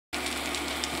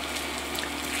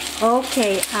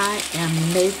Okay, I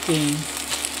am making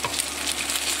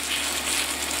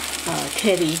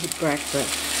Teddy's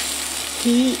breakfast.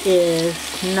 He is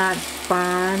not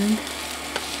fond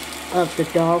of the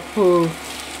dog food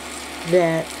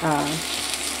that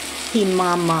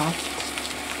Mama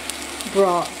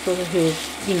brought for his,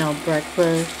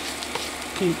 breakfast.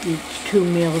 He eats 2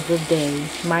 meals a day.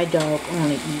 My dog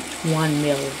only eats 1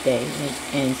 meal a day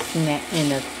and snack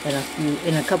and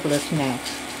a couple of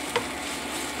snacks.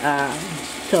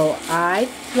 So I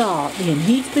thought, and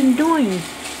he's been doing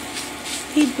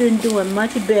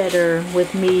much better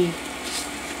with me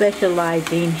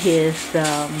specializing his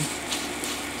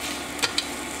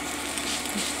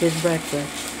breakfast.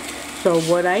 So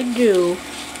what I do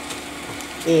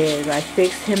is I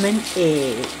fix him an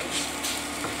egg,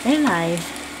 and I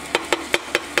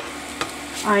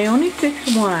only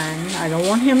fix one. I don't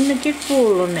want him to get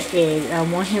full on the egg. I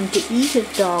want him to eat his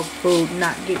dog food,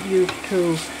 not get used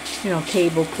to,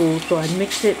 table food. So I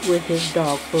mix it with his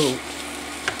dog food.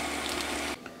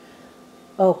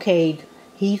 Okay,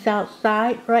 he's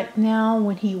outside right now.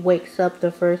 When he wakes up,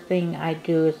 the first thing I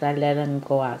do is I let him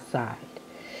go outside.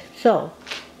 So,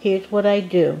 here's what I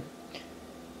do.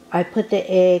 I put the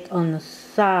egg on the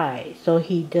side so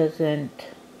he doesn't,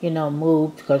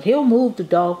 move, because he'll move the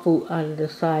dog food out of the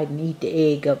side and eat the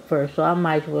egg up first. So I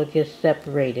might as well just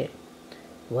separate it.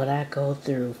 What I go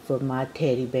through for my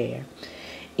teddy bear.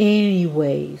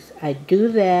 Anyways, I do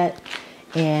that,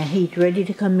 and he's ready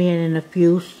to come in a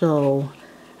few, so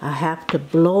I have to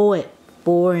blow it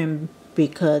for him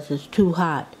because it's too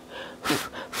hot.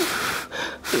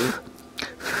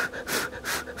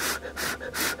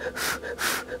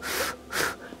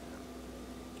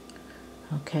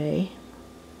 Okay.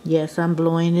 Yes, I'm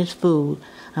blowing his food.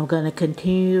 I'm going to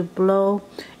continue to blow.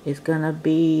 It's going to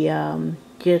be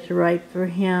just right for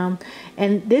him.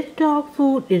 And this dog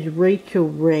food is Rachael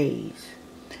Ray's.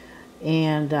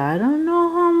 And I don't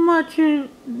know how much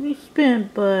we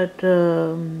spent, but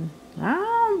I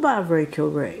don't buy Rachael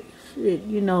Ray's.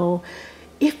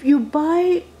 If you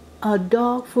buy a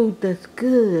dog food that's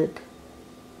good,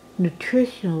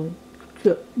 nutritional,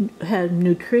 has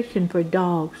nutrition for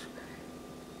dogs,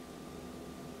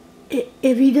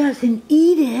 if he doesn't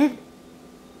eat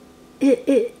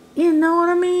it, you know what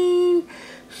I mean?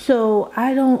 So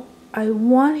I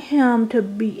want him to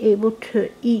be able to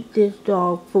eat this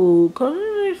dog food, because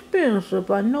it's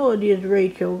expensive. I know it is,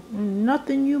 Rachel.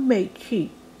 Nothing you make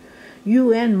cheap.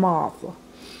 You and Martha.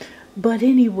 But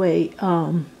anyway,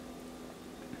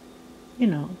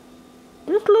 this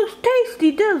looks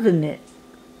tasty, doesn't it?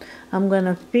 I'm going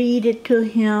to feed it to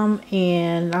him,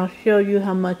 and I'll show you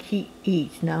how much he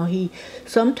eats. Now,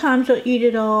 sometimes he'll eat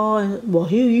it all,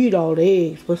 he'll eat all the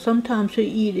eggs, but sometimes he'll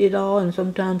eat it all, and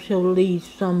sometimes he'll leave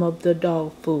some of the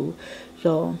dog food.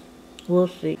 So, we'll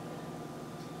see.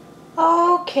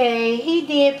 Okay, he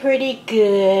did pretty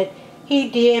good.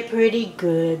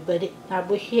 But I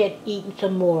wish he had eaten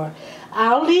some more.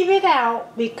 I'll leave it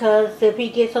out, because if he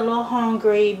gets a little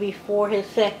hungry before his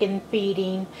second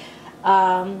feeding,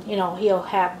 he'll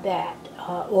have that.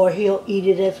 Or he'll eat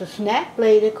it as a snack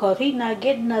later, because he's not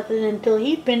getting nothing until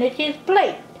he finishes his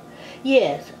plate.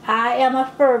 Yes, I am a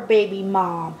fur baby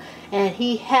mom, and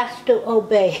he has to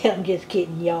obey. I'm just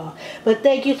kidding, y'all. But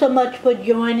thank you so much for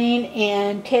joining,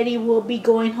 and Teddy will be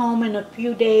going home in a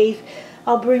few days.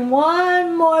 I'll bring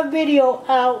one more video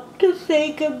out to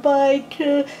say goodbye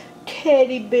to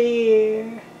Teddy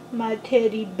Bear. My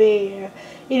teddy bear.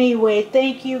 Anyway,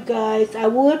 thank you guys. I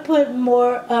would put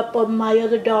more up of my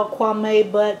other dog, Kwame,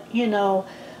 but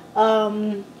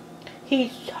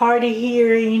he's hard of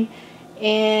hearing,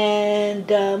 and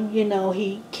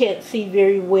he can't see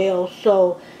very well,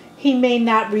 so he may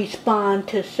not respond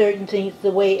to certain things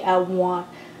the way I want.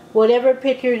 Whatever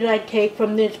pictures I take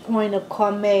from this point of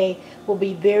Kwame will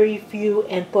be very few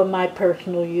and for my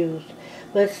personal use.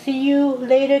 But see you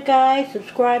later, guys.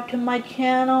 Subscribe to my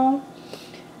channel,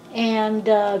 and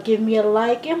give me a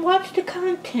like, and watch the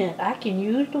content. I can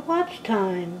use the watch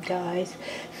time, guys.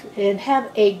 And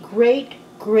have a great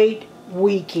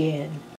weekend.